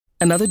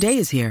Another day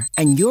is here,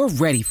 and you're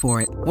ready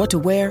for it. What to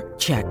wear?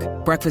 Check.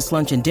 Breakfast,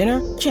 lunch, and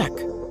dinner? Check.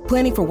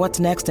 Planning for what's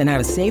next and how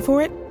to save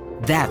for it?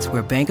 That's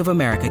where Bank of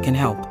America can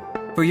help.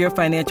 For your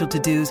financial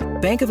to-dos,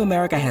 Bank of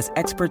America has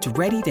experts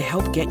ready to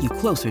help get you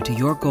closer to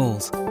your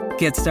goals.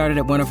 Get started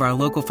at one of our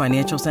local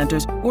financial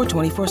centers or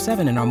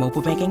 24/7 in our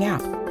mobile banking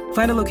app.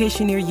 Find a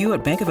location near you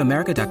at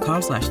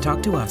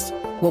bankofamerica.com/talktous.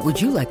 What would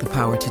you like the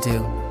power to do?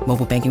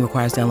 Mobile banking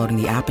requires downloading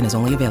the app and is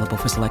only available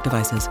for select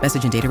devices.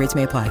 Message and data rates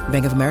may apply.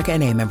 Bank of America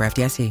N.A., member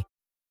FDIC.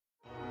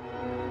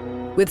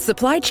 With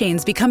supply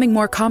chains becoming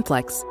more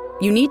complex,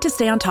 you need to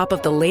stay on top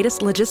of the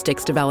latest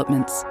logistics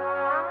developments.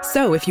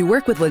 So if you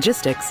work with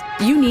logistics,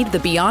 you need the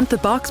Beyond the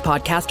Box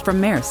podcast from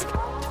Maersk.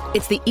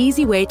 It's the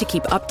easy way to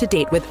keep up to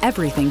date with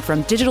everything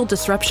from digital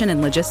disruption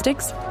in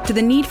logistics to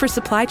the need for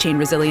supply chain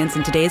resilience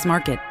in today's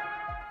market.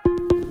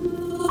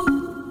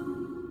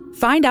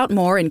 Find out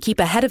more and keep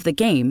ahead of the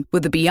game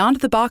with the Beyond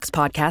the Box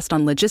podcast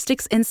on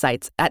logistics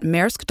insights at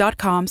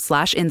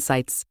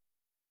maersk.com/insights.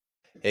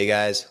 Hey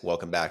guys,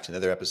 welcome back to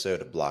another episode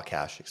of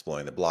Blockhash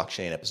Exploring the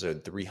Blockchain,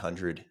 episode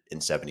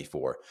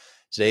 374.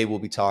 Today we'll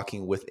be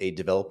talking with a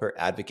developer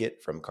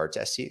advocate from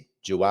Cartesi,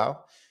 João.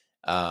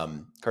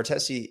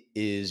 Cartesi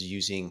is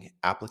using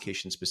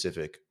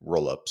application-specific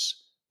rollups.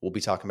 We'll be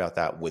talking about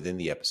that within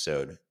the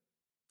episode,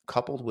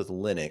 coupled with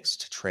Linux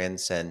to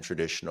transcend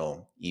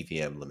traditional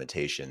EVM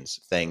limitations,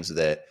 things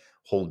that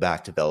hold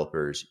back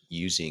developers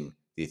using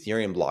the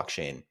Ethereum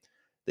blockchain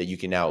that you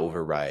can now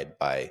override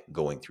by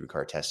going through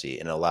Cartesi,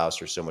 and it allows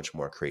for so much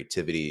more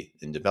creativity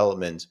in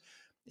development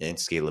and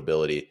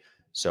scalability.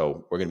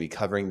 So we're going to be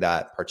covering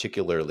that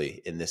particularly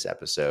in this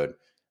episode,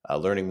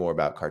 learning more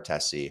about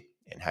Cartesi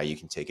and how you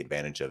can take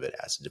advantage of it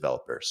as a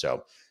developer.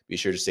 So be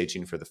sure to stay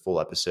tuned for the full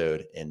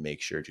episode and make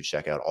sure to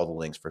check out all the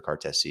links for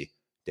Cartesi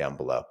down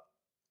below.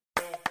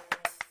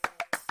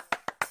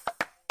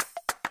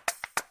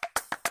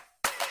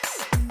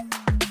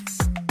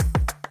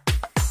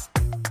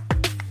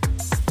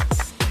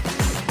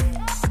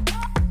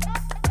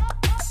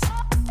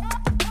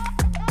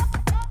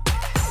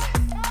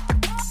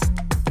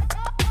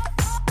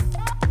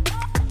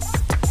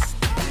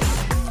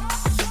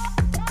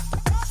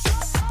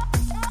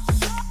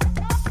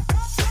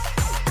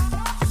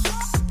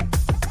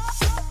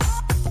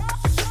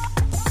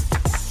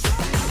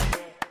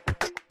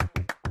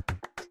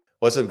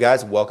 What's up,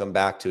 guys? Welcome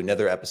back to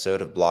another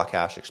episode of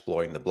Blockhash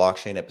Exploring the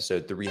Blockchain,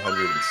 episode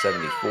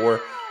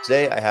 374.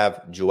 Today, I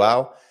have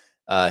João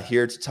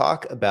here to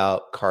talk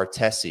about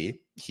Cartesi.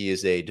 He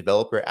is a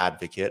developer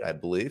advocate, I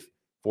believe,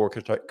 for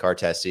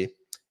Cartesi.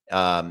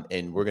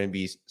 And we're going to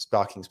be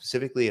talking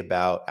specifically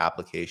about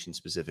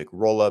application-specific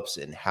rollups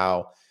and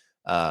how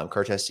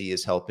Cartesi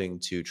is helping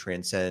to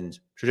transcend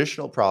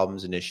traditional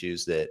problems and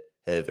issues that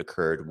have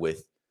occurred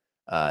with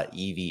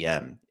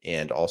EVM,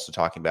 and also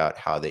talking about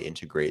how they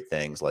integrate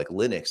things like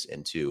Linux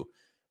into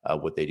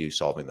what they do,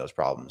 solving those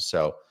problems.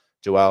 So,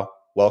 João,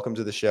 welcome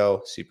to the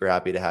show. Super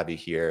happy to have you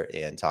here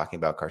and talking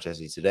about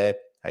Cartesi today.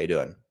 How you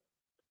doing?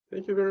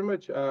 Thank you very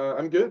much.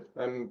 I'm good.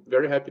 I'm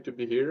very happy to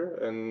be here.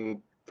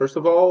 And first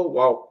of all,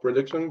 wow,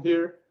 production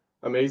here,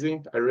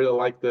 amazing. I really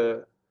like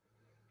the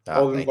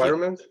whole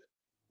environment,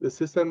 the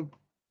system.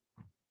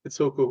 It's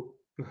so cool.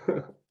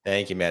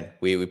 Thank you, man.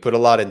 We put a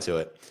lot into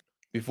it.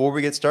 Before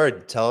we get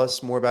started, tell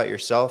us more about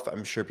yourself.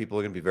 I'm sure people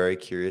are going to be very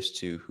curious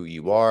to who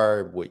you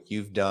are, what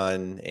you've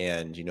done,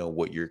 and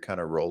what your kind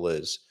of role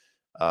is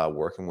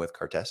working with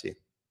Cartesi.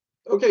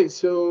 Okay,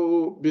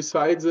 so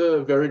besides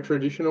a very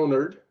traditional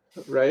nerd,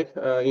 right,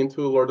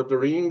 into Lord of the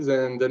Rings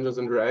and Dungeons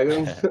and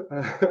Dragons,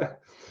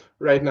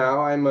 right now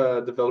I'm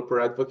a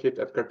developer advocate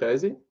at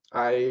Cartesi.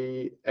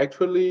 I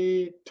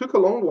actually took a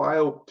long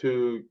while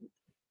to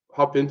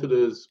hop into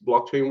this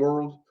blockchain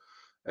world,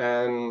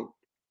 and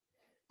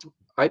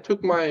I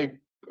took my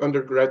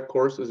undergrad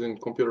courses in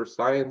computer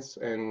science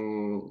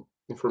and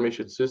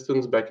information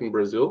systems back in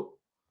Brazil,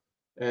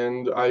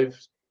 and I've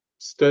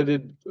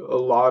studied a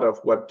lot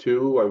of Web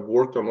 2. I've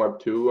worked on Web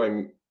 2.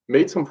 I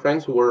made some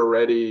friends who were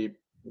already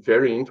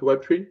very into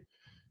Web 3,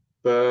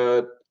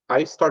 but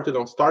I started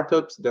on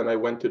startups. Then I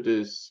went to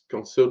this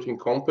consulting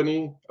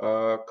company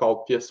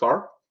called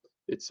PSR.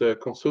 It's a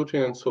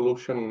consulting and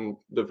solution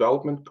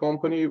development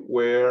company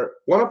where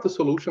one of the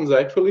solutions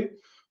actually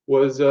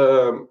was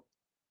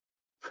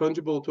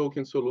fungible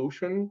token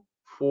solution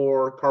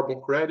for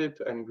carbon credit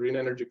and green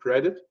energy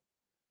credit.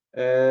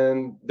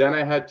 And then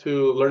I had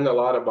to learn a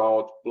lot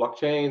about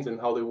blockchains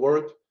and how they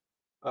work.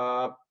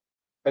 And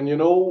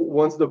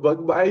once the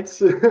bug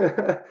bites,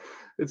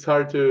 it's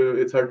hard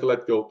to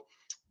let go.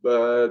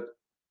 But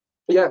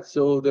yeah,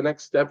 so the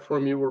next step for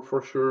me were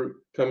for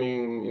sure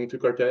coming into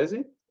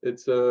Cartesi.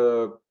 It's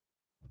a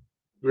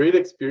great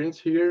experience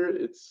here.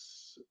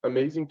 It's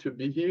amazing to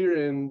be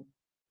here, and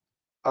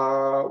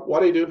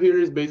what I do here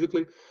is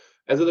basically,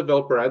 as a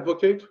developer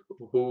advocate,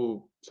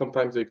 who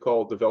sometimes they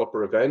call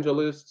developer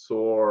evangelists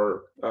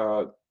or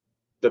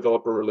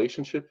developer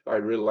relationship. I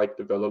really like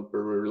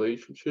developer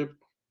relationship.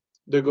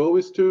 The goal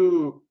is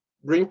to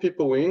bring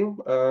people in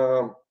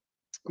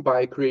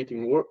by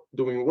creating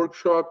doing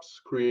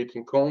workshops,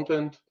 creating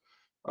content,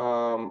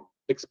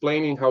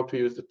 explaining how to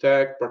use the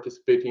tech,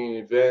 participating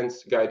in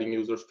events, guiding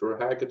users through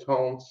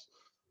hackathons,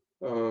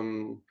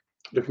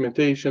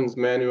 documentations,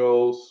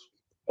 manuals,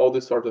 all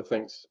these sort of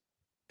things.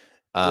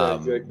 Yeah,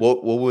 exactly.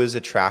 What was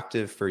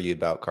attractive for you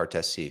about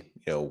Cartesi,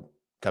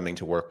 coming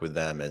to work with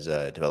them as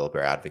a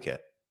developer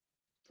advocate?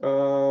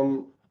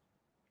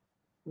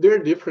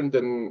 They're different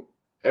than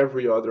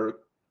every other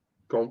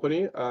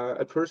company.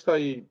 At first,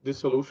 this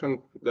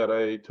solution that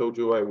I told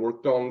you I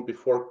worked on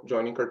before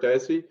joining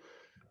Cartesi,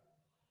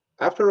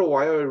 after a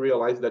while, I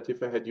realized that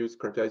if I had used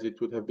Cartesi, it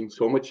would have been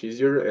so much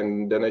easier.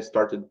 And then I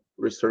started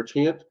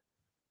researching it.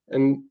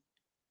 And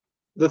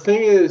the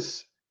thing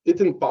is, it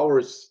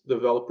empowers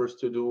developers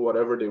to do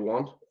whatever they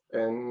want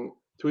and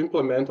to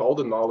implement all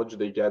the knowledge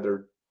they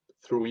gathered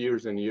through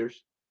years and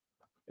years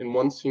in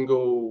one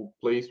single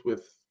place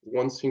with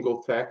one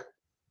single tech.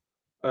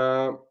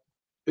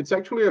 It's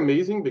actually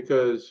amazing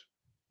because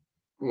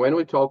when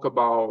we talk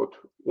about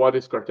what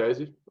is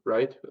Cartesi,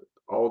 right?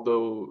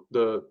 Although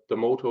the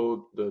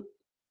motto, the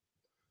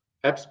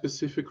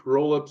app-specific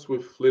rollups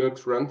with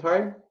Linux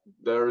runtime,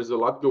 there is a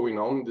lot going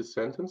on in this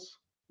sentence,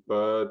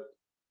 but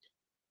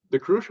the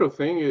crucial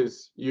thing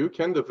is you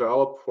can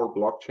develop for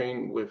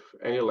blockchain with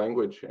any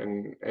language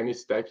and any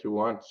stack you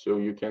want. So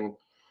you can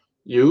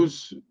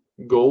use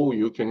Go,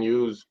 you can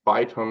use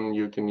Python,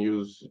 you can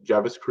use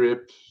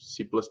JavaScript,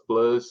 C++,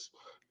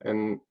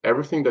 and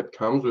everything that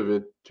comes with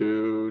it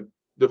to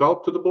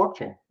develop to the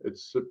blockchain.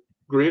 It's a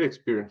great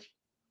experience.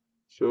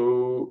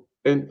 So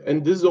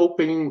and this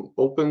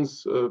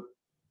opens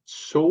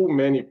so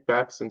many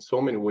paths and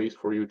so many ways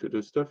for you to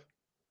do stuff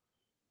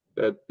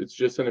that it's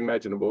just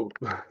unimaginable.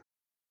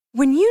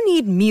 When you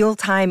need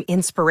mealtime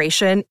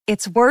inspiration,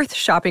 it's worth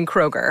shopping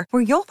Kroger,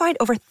 where you'll find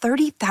over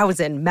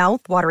 30,000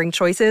 mouth-watering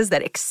choices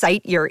that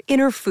excite your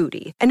inner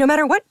foodie. And no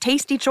matter what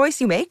tasty choice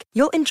you make,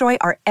 you'll enjoy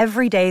our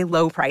everyday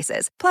low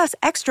prices, plus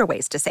extra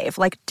ways to save,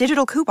 like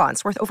digital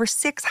coupons worth over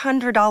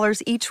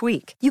 $600 each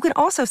week. You can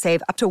also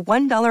save up to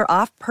 $1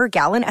 off per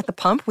gallon at the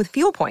pump with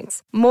fuel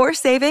points. More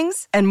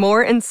savings and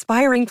more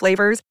inspiring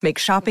flavors make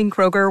shopping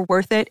Kroger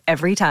worth it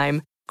every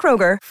time.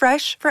 Kroger,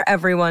 fresh for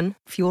everyone.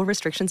 Fuel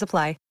restrictions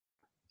apply.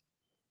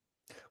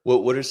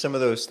 What are some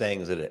of those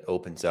things that it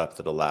opens up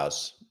that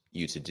allows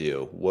you to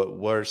do?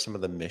 What are some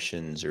of the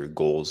missions or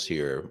goals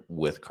here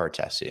with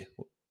Cartesi?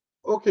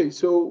 Okay,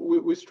 so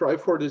we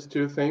strive for these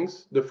two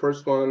things. The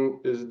first one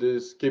is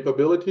this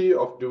capability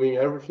of doing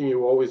everything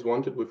you always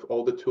wanted with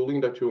all the tooling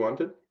that you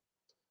wanted.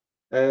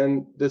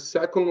 And the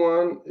second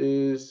one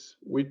is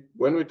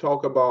when we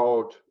talk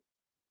about,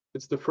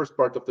 it's the first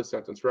part of the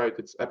sentence, right?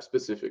 It's app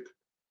specific.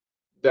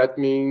 That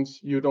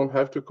means you don't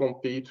have to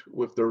compete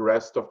with the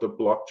rest of the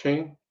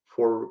blockchain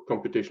for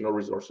computational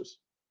resources.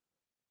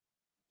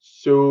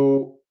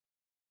 So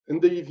in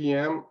the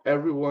EVM,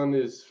 everyone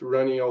is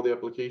running all the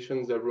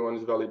applications, everyone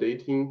is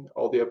validating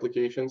all the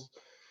applications.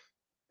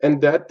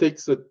 And that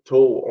takes a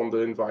toll on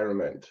the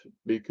environment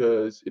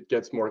because it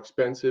gets more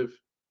expensive,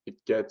 it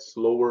gets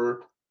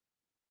slower,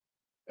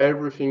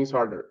 everything's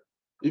harder.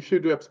 If you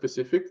do app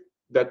specific,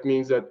 that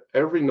means that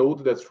every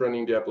node that's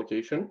running the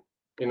application,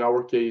 in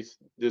our case,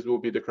 this will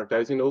be the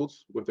Cartesi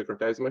nodes with the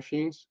Cartesi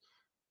machines,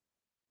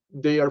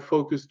 they are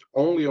focused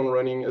only on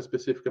running a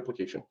specific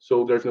application.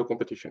 So there's no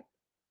competition,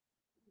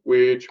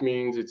 which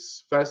means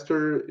it's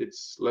faster,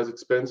 it's less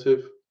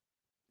expensive.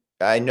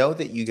 I know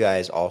that you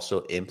guys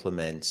also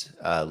implement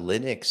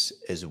Linux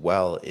as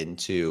well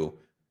into,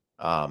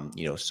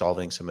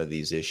 solving some of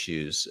these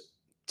issues.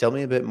 Tell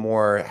me a bit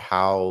more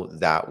how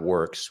that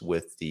works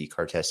with the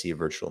Cartesi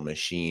virtual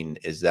machine.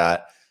 Is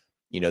that,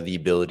 the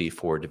ability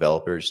for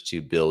developers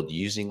to build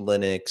using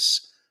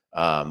Linux,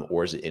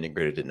 or is it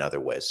integrated in other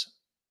ways?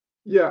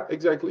 Yeah,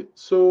 exactly.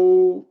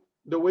 So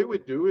the way we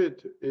do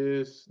it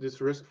is this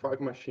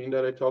RISC-V machine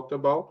that I talked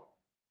about.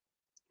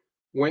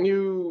 When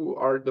you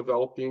are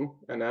developing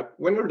an app,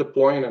 when you're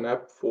deploying an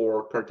app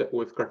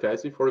with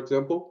Cartesi, for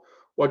example,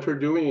 what you're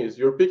doing is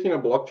you're picking a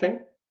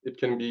blockchain. It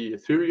can be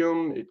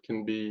Ethereum, it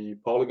can be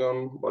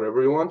Polygon,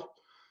 whatever you want,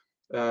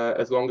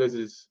 as long as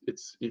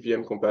it's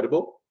EVM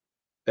compatible.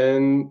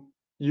 And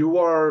you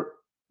are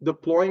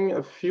deploying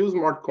a few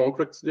smart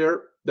contracts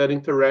there that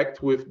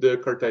interact with the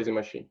Cartesi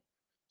machine.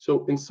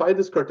 So inside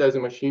this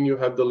Cartesi machine, you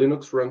have the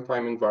Linux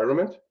runtime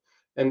environment,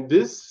 and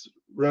this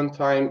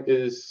runtime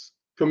is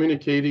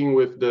communicating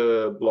with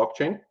the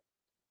blockchain,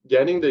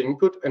 getting the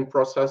input and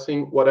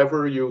processing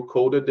whatever you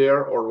coded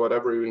there or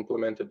whatever you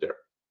implemented there.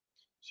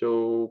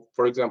 So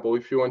for example,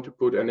 if you want to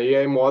put an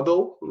AI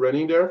model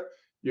running there,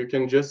 you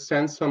can just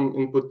send some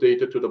input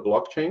data to the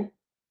blockchain,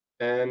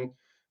 and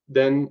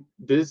then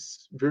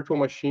this virtual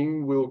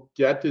machine will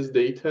get this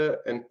data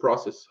and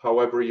process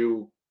however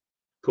you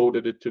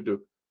coded it to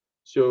do.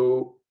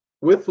 So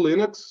with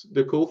Linux,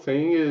 the cool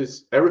thing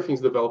is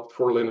everything's developed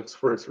for Linux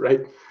first,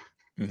 right?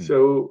 Mm-hmm.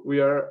 So we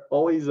are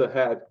always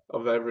ahead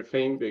of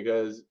everything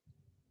because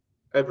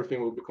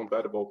everything will be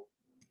compatible.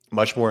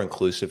 Much more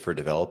inclusive for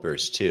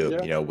developers too.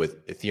 Yeah.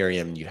 With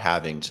Ethereum, you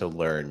having to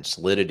learn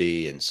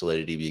Solidity, and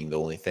Solidity being the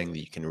only thing that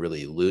you can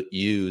really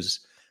use,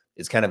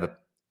 is kind of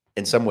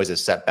in some ways a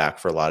setback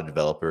for a lot of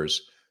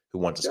developers who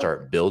want to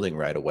start building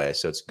right away.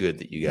 So it's good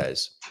that you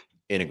guys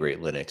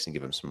integrate Linux and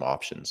give them some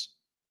options.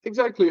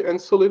 Exactly. And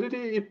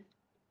Solidity,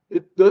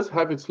 it does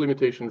have its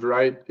limitations,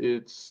 right?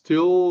 It's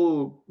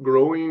still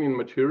growing in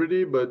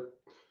maturity, but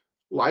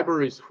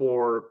libraries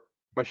for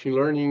machine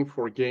learning,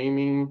 for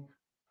gaming,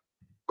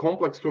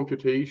 complex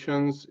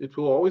computations, it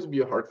will always be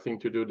a hard thing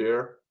to do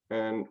there.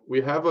 And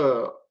we have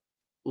a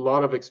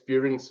lot of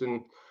experience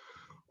in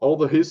all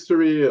the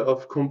history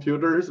of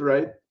computers,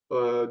 right?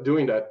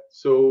 Doing that.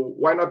 So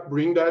why not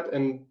bring that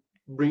and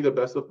bring the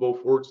best of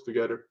both worlds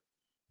together?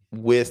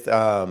 With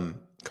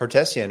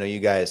Cartesi, I know you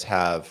guys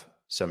have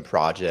some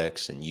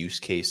projects and use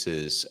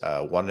cases.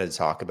 Wanted to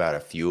talk about a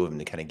few of them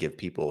to kind of give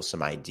people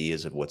some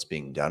ideas of what's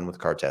being done with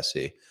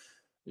Cartesi.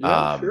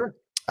 Yeah, sure.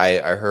 I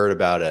heard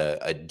about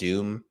a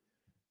Doom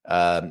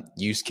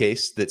use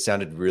case that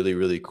sounded really,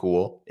 really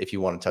cool. If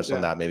you want to touch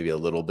on that maybe a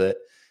little bit,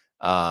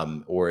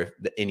 or if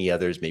any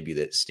others maybe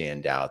that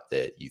stand out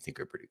that you think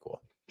are pretty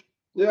cool.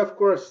 Yeah, of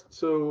course.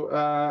 So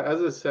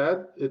as I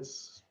said,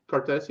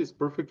 Cartesi is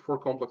perfect for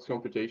complex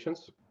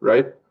computations,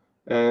 right?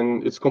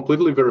 And it's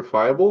completely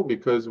verifiable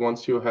because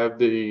once you have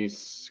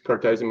these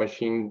Cartesi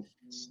machines,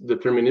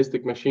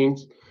 deterministic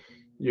machines,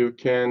 you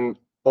can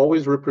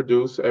always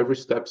reproduce every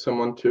step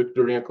someone took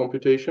during a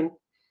computation.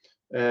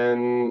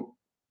 And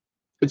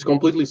it's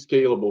completely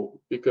scalable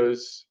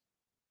because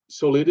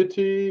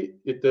Solidity,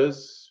 it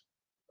does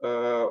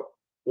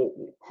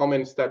how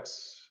many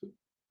steps,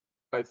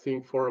 I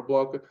think, for a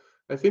block?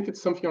 I think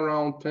it's something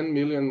around 10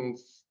 million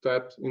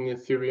steps in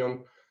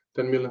Ethereum,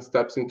 10 million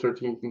steps in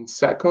 13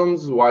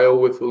 seconds, while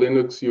with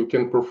Linux, you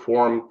can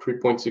perform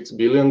 3.6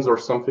 billions or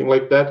something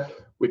like that,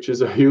 which is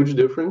a huge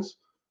difference.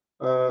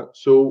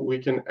 So we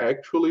can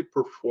actually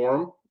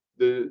perform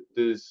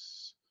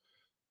this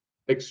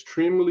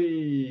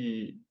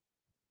extremely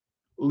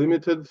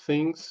limited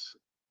things,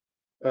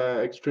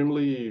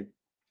 extremely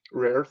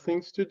rare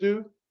things to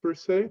do, per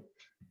se.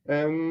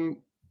 And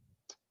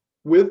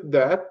with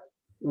that,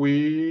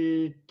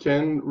 we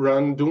can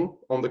run Doom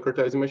on the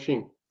Cartesi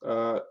machine.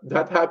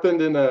 That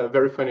happened in a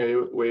very funny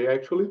way,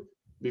 actually,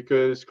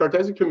 because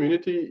Cartesi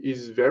community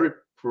is very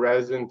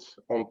present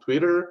on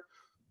Twitter,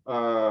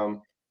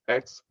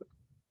 X.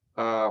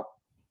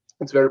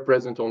 It's very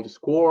present on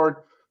Discord,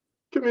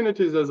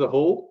 communities as a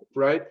whole,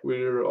 right?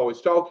 We're always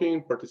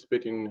talking,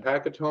 participating in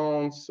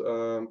hackathons.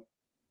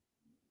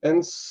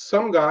 And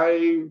some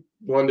guy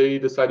one day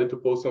decided to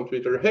post on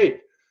Twitter, hey,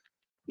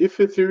 if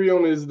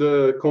Ethereum is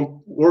the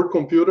world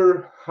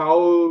computer,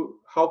 how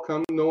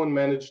come no one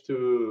managed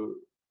to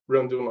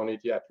run Doom on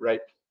it yet, right?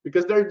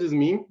 Because there's this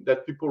meme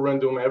that people run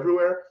Doom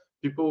everywhere.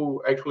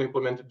 People actually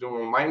implemented Doom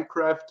on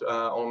Minecraft,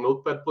 on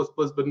Notepad++,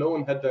 but no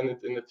one had done it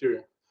in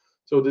Ethereum.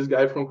 So this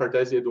guy from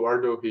Cartesi,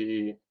 Eduardo,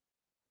 he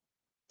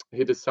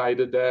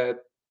decided that,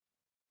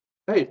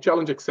 hey,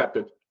 challenge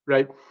accepted,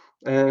 right?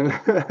 And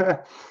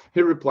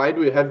he replied,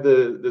 we have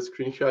the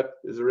screenshot,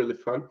 is really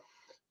fun.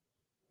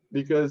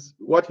 Because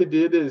what he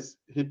did is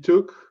he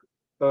took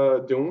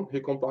Doom, he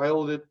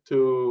compiled it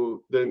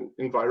to the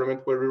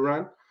environment where we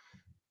run,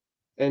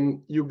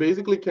 and you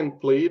basically can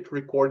play it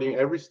recording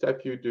every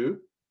step you do,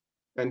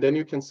 and then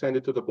you can send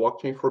it to the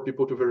blockchain for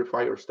people to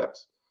verify your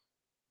steps.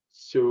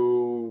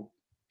 So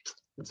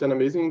it's an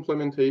amazing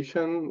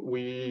implementation.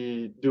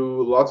 We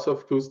do lots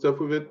of cool stuff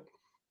with it.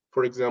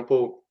 For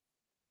example,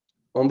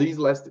 on these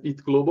last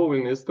ETH Global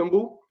in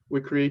Istanbul, we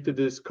created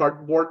these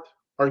cardboard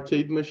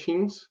arcade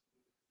machines,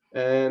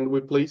 and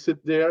we place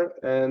it there,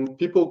 and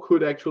people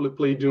could actually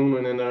play Doom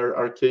in our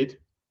arcade,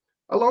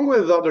 along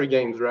with other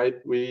games, right?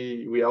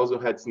 We also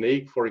had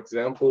Snake, for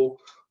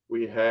example.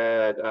 We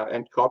had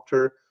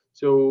Endcopter.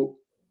 So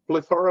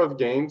plethora of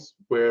games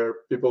where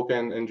people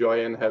can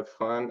enjoy and have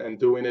fun and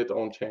doing it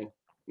on chain,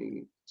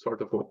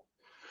 sort of way.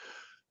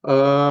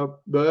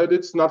 But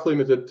it's not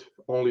limited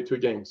only to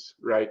games,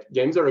 right?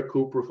 Games are a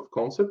cool proof of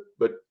concept,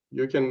 but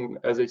you can,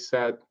 as I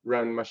said,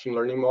 run machine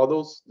learning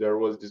models. There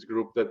was this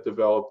group that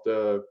developed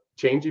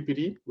Chain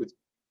GPT,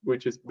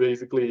 which is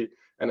basically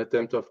an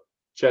attempt of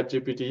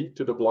ChatGPT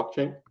to the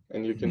blockchain,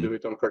 and you can do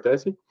it on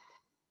Cartesi,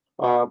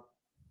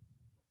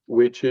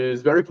 which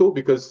is very cool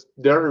because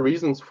there are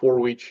reasons for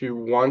which you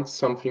want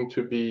something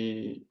to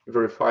be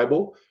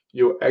verifiable.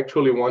 You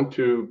actually want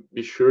to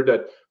be sure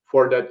that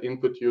for that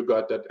input you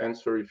got that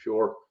answer. If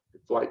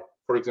like,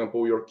 for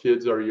example, your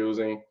kids are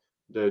using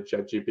the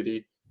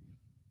ChatGPT,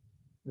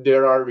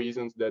 there are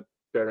reasons that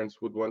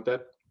parents would want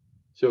that.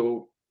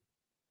 So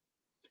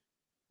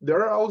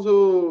there are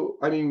also,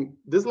 I mean,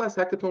 this last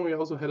hackathon, we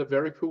also had a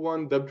very cool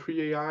one,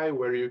 Dub3 AI,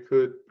 where you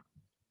could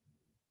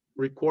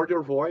record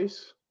your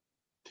voice,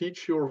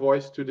 teach your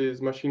voice to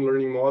this machine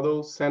learning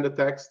model, send a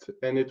text,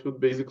 and it would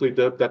basically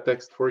dub that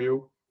text for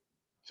you.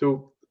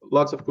 So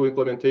lots of cool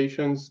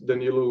implementations.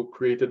 Danilo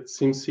created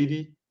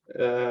SimCity.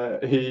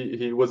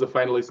 He was a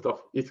finalist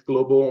of ETH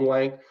Global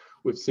Online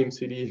with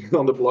SimCity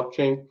on the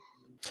blockchain.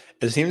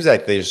 It seems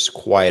like there's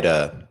quite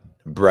a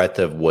breadth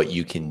of what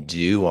you can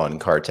do on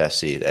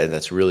Cartesi, and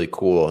that's really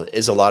cool.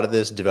 Is a lot of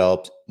this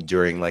developed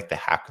during like the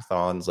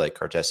hackathons, like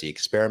Cartesi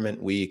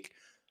Experiment Week?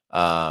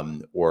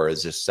 or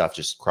is this stuff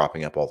just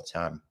cropping up all the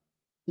time?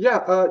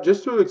 Yeah,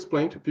 just to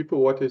explain to people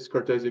what is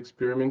Cartesi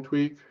Experiment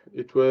Week,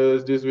 it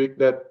was this week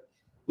that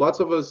lots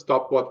of us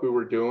stopped what we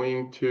were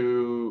doing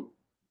to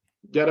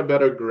get a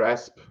better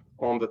grasp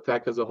on the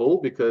tech as a whole,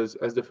 because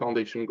as the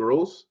foundation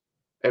grows,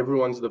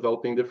 everyone's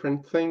developing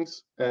different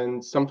things,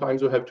 and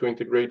sometimes we have to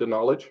integrate the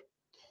knowledge.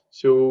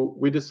 So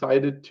we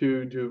decided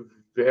to do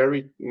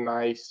very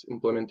nice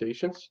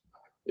implementations.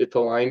 It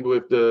aligned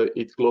with the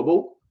It's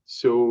Global.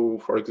 So,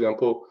 for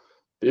example,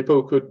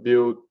 people could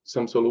build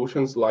some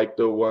solutions like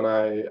the one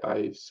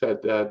I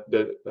said that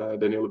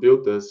Danilo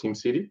built, the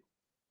SimCity.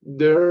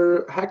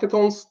 Their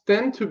hackathons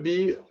tend to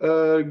be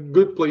a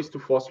good place to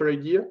foster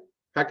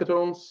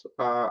hackathons,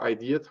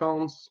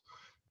 ideathons,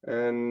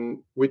 and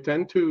we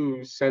tend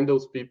to send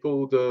those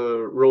people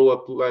the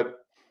rollup.io,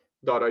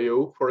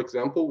 for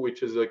example,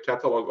 which is a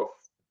catalog of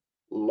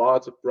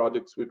lots of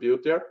products we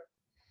built there.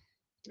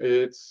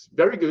 It's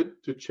very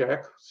good to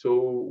check.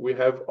 So we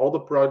have all the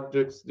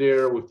projects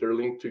there with their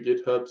link to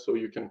GitHub, so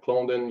you can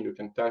clone them, you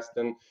can test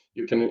them,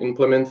 you can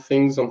implement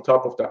things on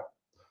top of that,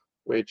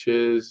 which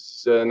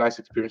is a nice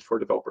experience for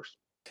developers.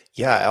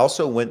 Yeah, I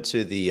also went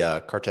to the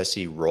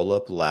Cartesi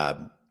Rollup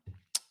Lab,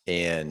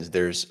 and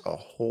there's a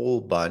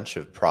whole bunch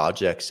of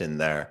projects in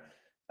there,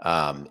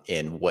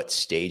 and what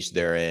stage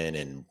they're in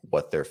and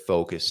what they're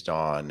focused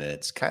on. And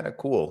it's kind of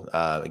cool.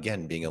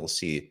 Again, being able to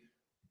see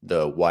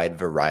the wide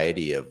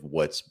variety of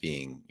what's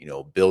being,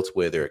 built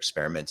with or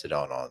experimented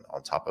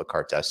on top of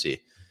Cartesi.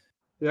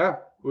 Yeah,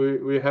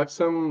 we have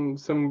some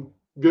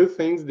good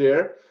things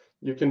there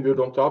you can build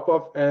on top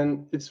of,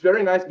 and it's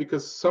very nice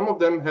because some of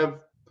them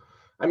have,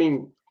 I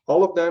mean,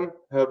 all of them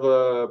have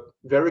a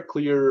very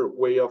clear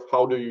way of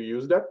how do you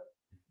use that,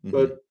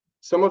 but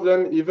some of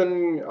them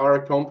even are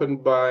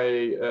accompanied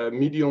by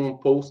Medium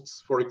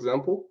posts, for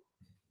example,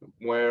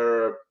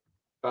 where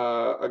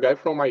a guy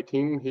from my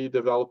team, he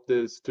developed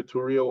this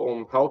tutorial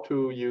on how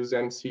to use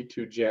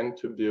MC2Gen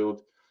to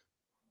build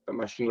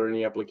machine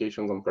learning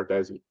applications on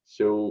Cartesi.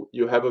 So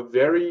you have a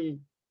very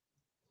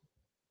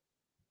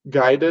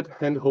guided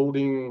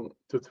hand-holding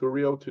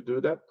tutorial to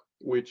do that,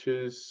 which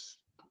is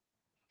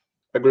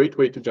a great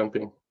way to jump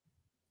in.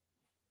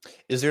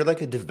 Is there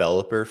like a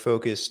developer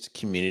focused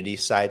community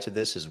side to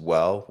this as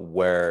well,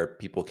 where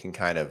people can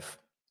kind of,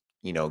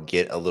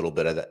 get a little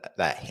bit of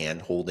that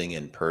hand holding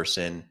in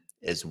person,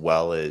 as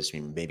well as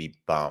maybe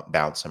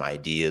bounce some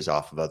ideas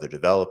off of other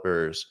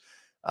developers,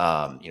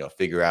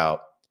 figure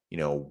out,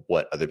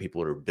 what other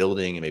people are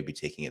building and maybe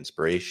taking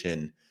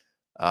inspiration,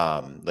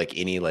 like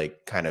any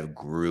like kind of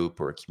group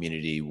or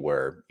community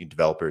where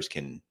developers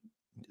can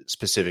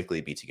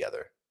specifically be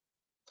together?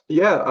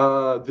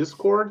 Yeah,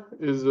 Discord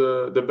is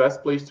the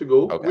best place to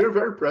go. Okay. We're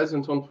very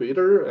present on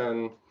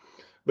Twitter,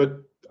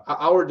 but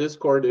our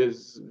Discord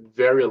is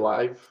very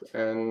live,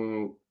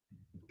 and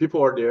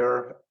people are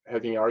there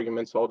having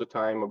arguments all the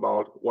time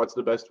about what's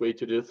the best way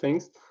to do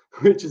things,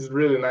 which is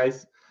really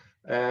nice.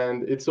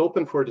 And it's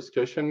open for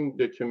discussion.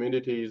 The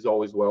community is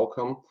always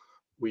welcome.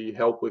 We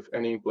help with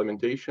any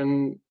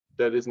implementation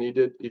that is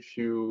needed. If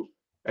you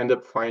end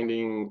up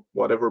finding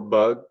whatever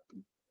bug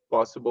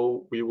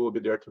possible, we will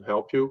be there to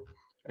help you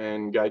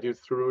and guide you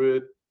through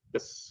it.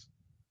 Yes,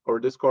 our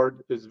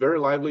Discord is very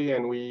lively,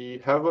 and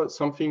we have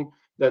something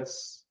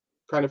that's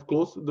kind of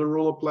close to the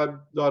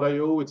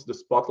rolluplab.io. It's the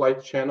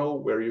Spotlight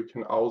channel where you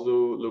can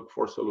also look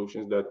for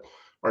solutions that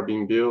are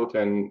being built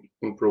and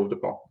improved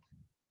upon.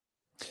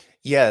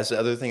 Yeah, so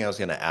the other thing I was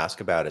going to ask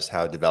about is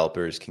how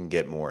developers can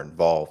get more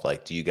involved.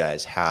 Like, do you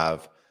guys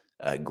have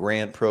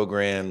grant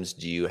programs?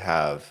 Do you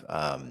have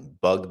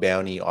bug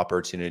bounty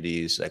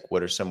opportunities? Like,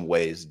 what are some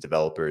ways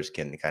developers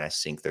can kind of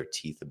sink their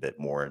teeth a bit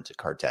more into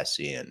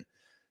Cartesi and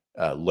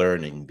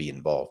learn and be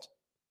involved?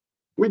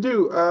 We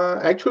do.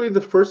 Actually, the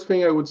first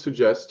thing I would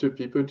suggest to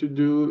people to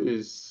do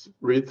is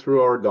read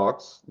through our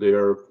docs. They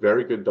are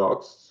very good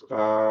docs.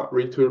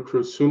 Read through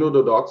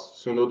Sunodo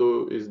docs.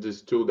 Sunodo is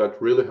this tool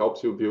that really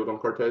helps you build on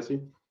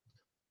Cartesi.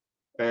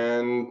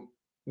 And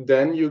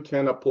then you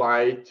can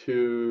apply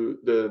to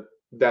the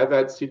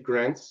DevEd seed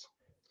grants.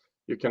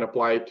 You can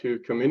apply to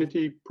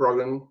community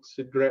program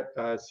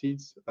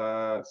seeds,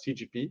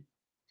 CGP,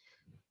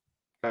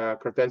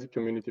 Cartesi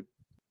community.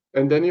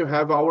 And then you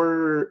have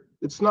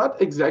it's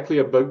not exactly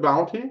a bug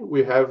bounty.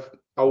 We have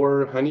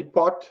our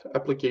honeypot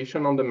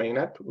application on the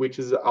mainnet, which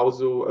is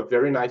also a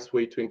very nice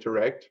way to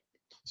interact.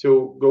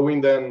 So going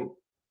then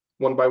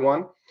one by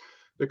one,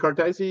 the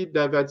Cartesi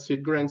DevEd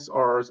seed grants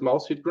are small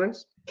seed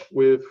grants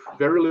with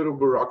very little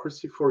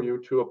bureaucracy for you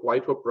to apply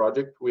to a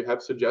project. We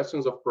have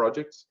suggestions of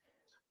projects,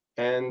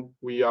 and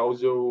we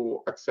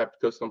also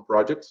accept custom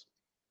projects,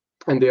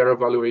 and they are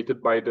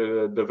evaluated by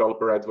the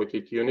developer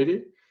advocate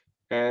unity.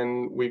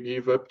 And we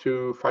give up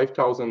to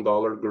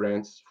 $5,000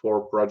 grants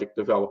for project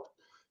development.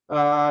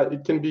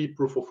 It can be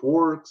proof of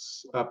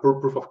works,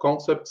 proof of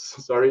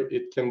concepts, sorry.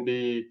 It can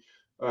be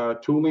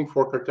tooling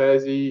for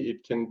Cartesi.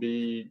 It can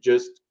be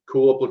just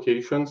cool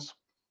applications,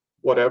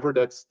 whatever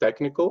that's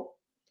technical.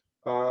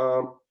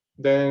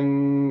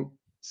 Then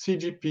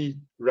CGP,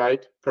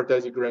 right?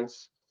 Cartesi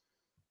grants.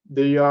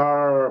 They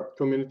are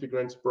community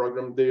grants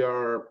program. They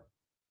are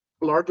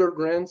larger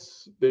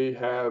grants. They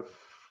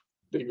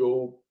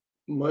go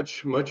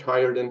much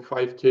higher than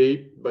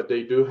 5K, but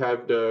they do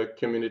have the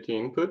community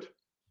input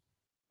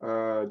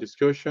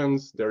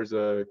discussions. There's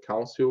a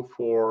council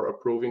for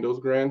approving those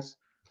grants,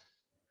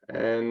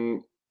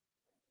 and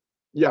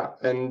yeah,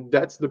 and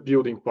that's the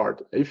building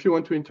part. If you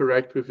want to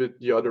interact with it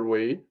the other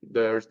way,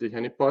 there's the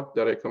honeypot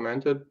that I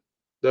commented.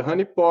 The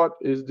honeypot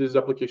is this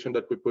application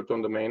that we put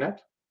on the mainnet,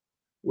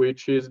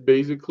 which is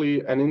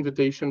basically an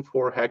invitation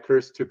for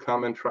hackers to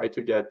come and try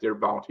to get their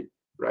bounty,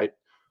 right?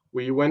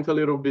 We went a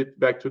little bit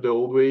back to the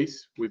old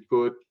ways. We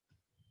put,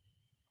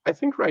 I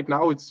think right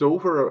now it's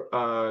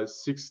over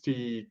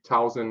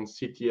 60,000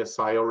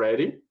 CTSI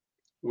already,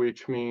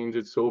 which means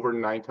it's over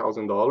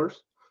 $9,000.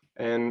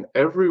 And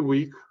every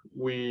week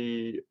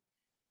we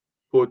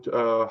put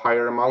a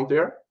higher amount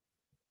there.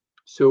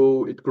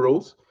 So it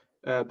grows,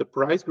 the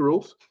price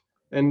grows,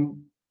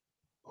 and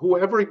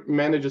whoever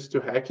manages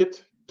to hack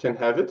it can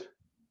have it.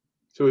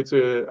 So it's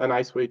a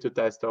nice way to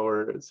test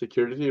our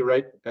security,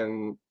 right?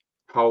 And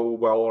how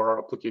well our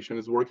application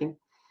is working.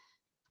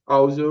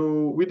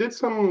 Also, we did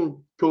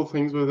some cool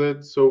things with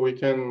it. So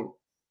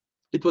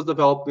it was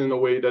developed in a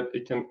way that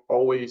it can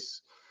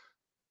always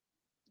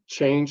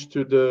change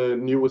to the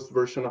newest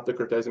version of the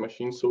Cartesi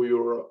machine. So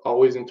you're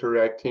always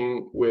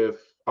interacting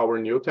with our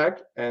new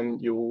tech, and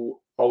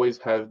you always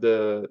have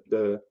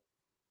the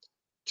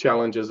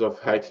challenges of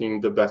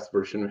hacking the best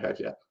version we have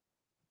yet,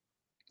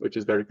 which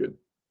is very good.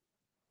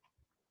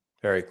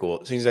 Very cool.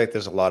 It seems like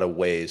there's a lot of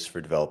ways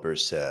for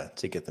developers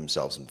to get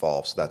themselves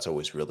involved. So that's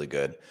always really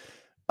good.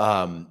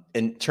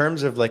 In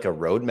terms of like a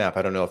roadmap,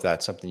 I don't know if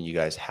that's something you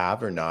guys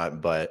have or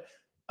not, but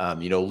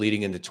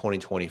leading into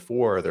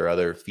 2024, are there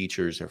other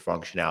features or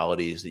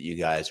functionalities that you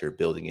guys are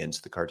building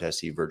into the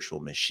Cartesi virtual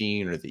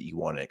machine, or that you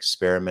want to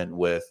experiment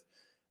with,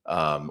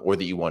 or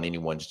that you want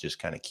anyone to just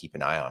kind of keep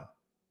an eye on?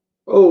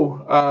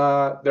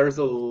 There's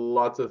a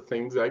lot of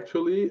things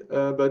actually,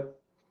 but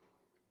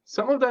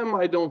some of them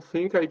I don't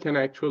think I can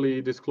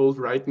actually disclose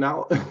right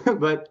now.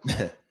 But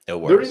no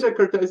worries. During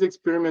the Cartesi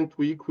experiment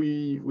week,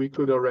 we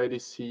could already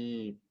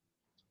see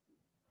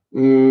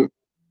we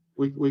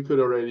could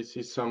already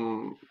see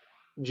some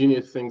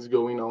genius things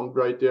going on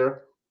right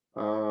there.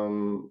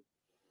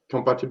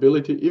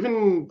 Compatibility,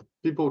 even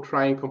people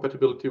trying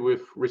compatibility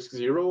with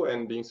RISC-0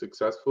 and being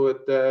successful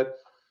at that.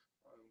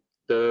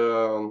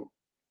 The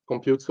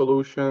compute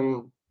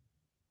solution,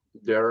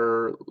 there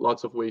are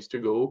lots of ways to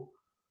go,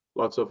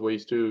 lots of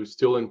ways to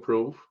still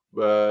improve,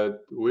 but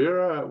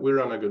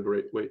we're on a good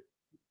way.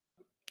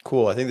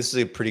 Cool. I think this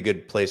is a pretty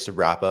good place to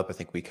wrap up. I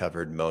think we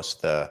covered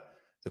most of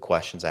the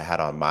questions I had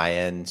on my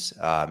end.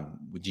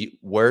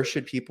 Where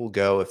should people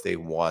go if they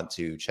want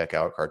to check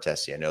out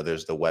Cartesi? I know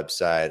there's the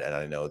website, and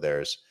I know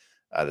there's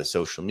the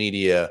social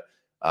media.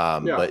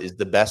 But is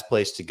the best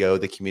place to go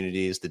the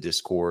communities, the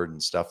Discord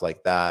and stuff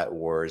like that,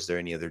 or is there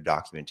any other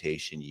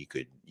documentation you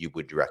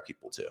would direct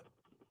people to?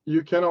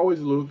 You can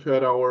always look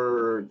at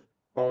our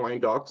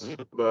online docs,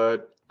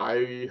 but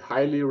I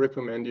highly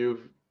recommend you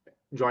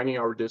joining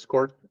our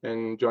Discord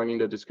and joining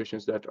the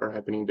discussions that are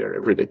happening there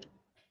every day.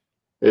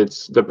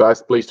 It's the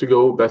best place to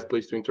go, best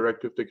place to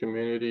interact with the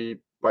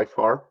community by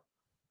far.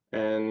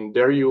 And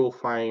there you'll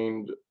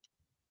find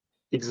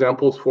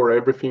examples for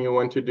everything you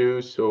want to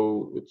do.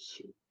 So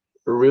it's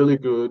a really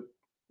good,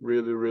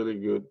 really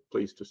good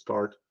place to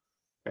start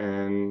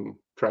and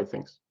try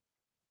things.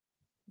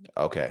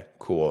 Okay,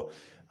 cool.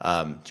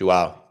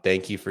 João,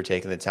 thank you for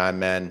taking the time,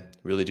 man.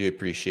 Really do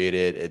appreciate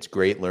it. It's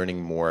great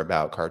learning more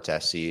about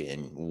Cartesi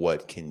and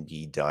what can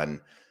be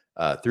done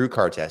through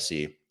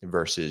Cartesi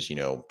versus,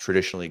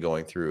 traditionally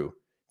going through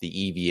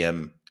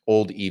the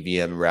old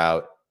EVM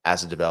route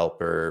as a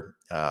developer.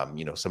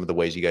 Some of the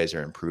ways you guys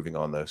are improving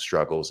on those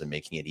struggles and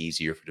making it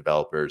easier for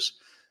developers,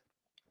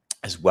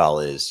 as well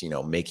as,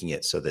 making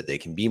it so that they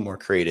can be more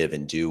creative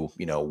and do,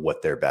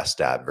 what they're best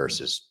at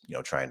versus,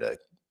 trying to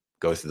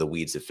go through the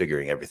weeds of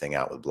figuring everything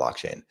out with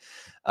blockchain.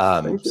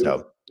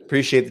 So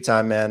appreciate the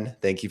time, man.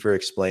 Thank you for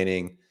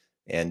explaining,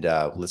 and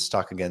let's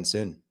talk again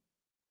soon.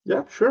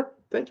 Yeah, sure.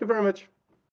 Thank you very much.